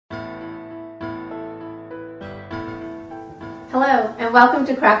Hello and welcome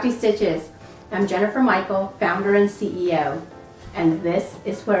to Crafty Stitches. I'm Jennifer Michael, founder and CEO, and this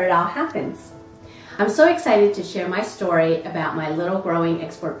is where it all happens. I'm so excited to share my story about my little growing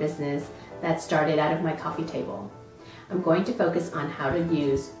export business that started out of my coffee table. I'm going to focus on how to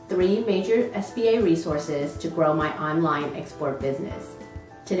use 3 major SBA resources to grow my online export business.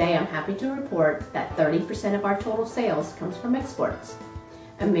 Today I'm happy to report that 30% of our total sales comes from exports.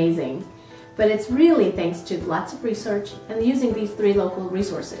 Amazing. But it's really thanks to lots of research and using these 3 local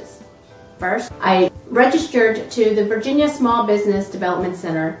resources. First, I registered to the Virginia Small Business Development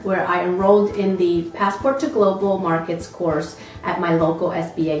Center, where I enrolled in the Passport to Global Markets course at my local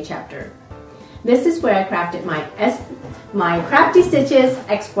SBA chapter. This is where I crafted my Crafty Stitches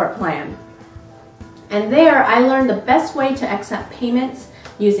export plan. And there I learned the best way to accept payments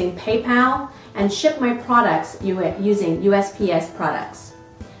using PayPal and ship my products using USPS products.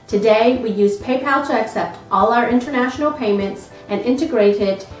 Today, we use PayPal to accept all our international payments and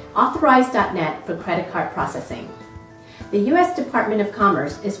integrated Authorize.net for credit card processing. The U.S. Department of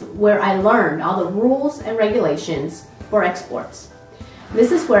Commerce is where I learned all the rules and regulations for exports.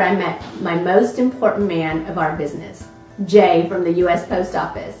 This is where I met my most important man of our business, Jay from the U.S. Post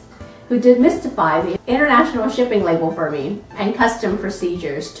Office, who demystified the international shipping label for me and custom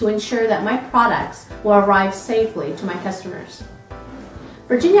procedures to ensure that my products will arrive safely to my customers.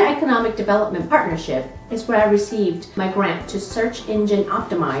 Virginia Economic Development Partnership is where I received my grant to search engine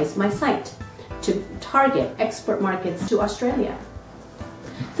optimize my site to target export markets to Australia.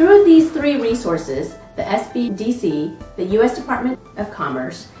 Through these 3 resources, the SBDC, the U.S. Department of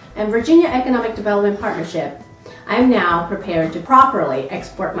Commerce, and Virginia Economic Development Partnership, I am now prepared to properly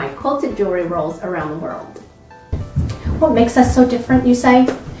export my quilted jewelry rolls around the world. What makes us so different, you say?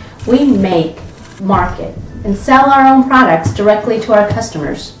 We make, market, and sell our own products directly to our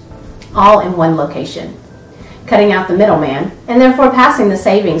customers, all in one location, cutting out the middleman and therefore passing the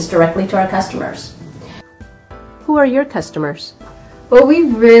savings directly to our customers. Who are your customers? Well,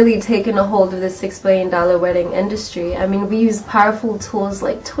 we've really taken a hold of the $6 billion wedding industry. I mean, we use powerful tools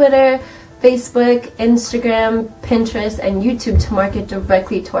like Twitter, Facebook, Instagram, Pinterest, and YouTube to market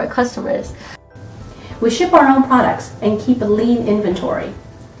directly to our customers. We ship our own products and keep a lean inventory.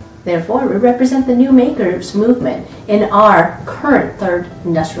 Therefore, we represent the new makers movement in our current 3rd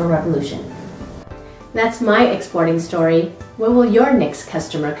industrial revolution. That's my exporting story. Where will your next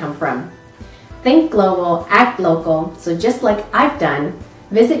customer come from? Think global, act local, so just like I've done,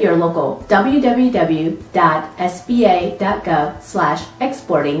 visit your local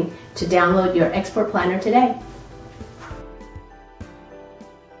www.sba.gov/exporting to download your export planner today.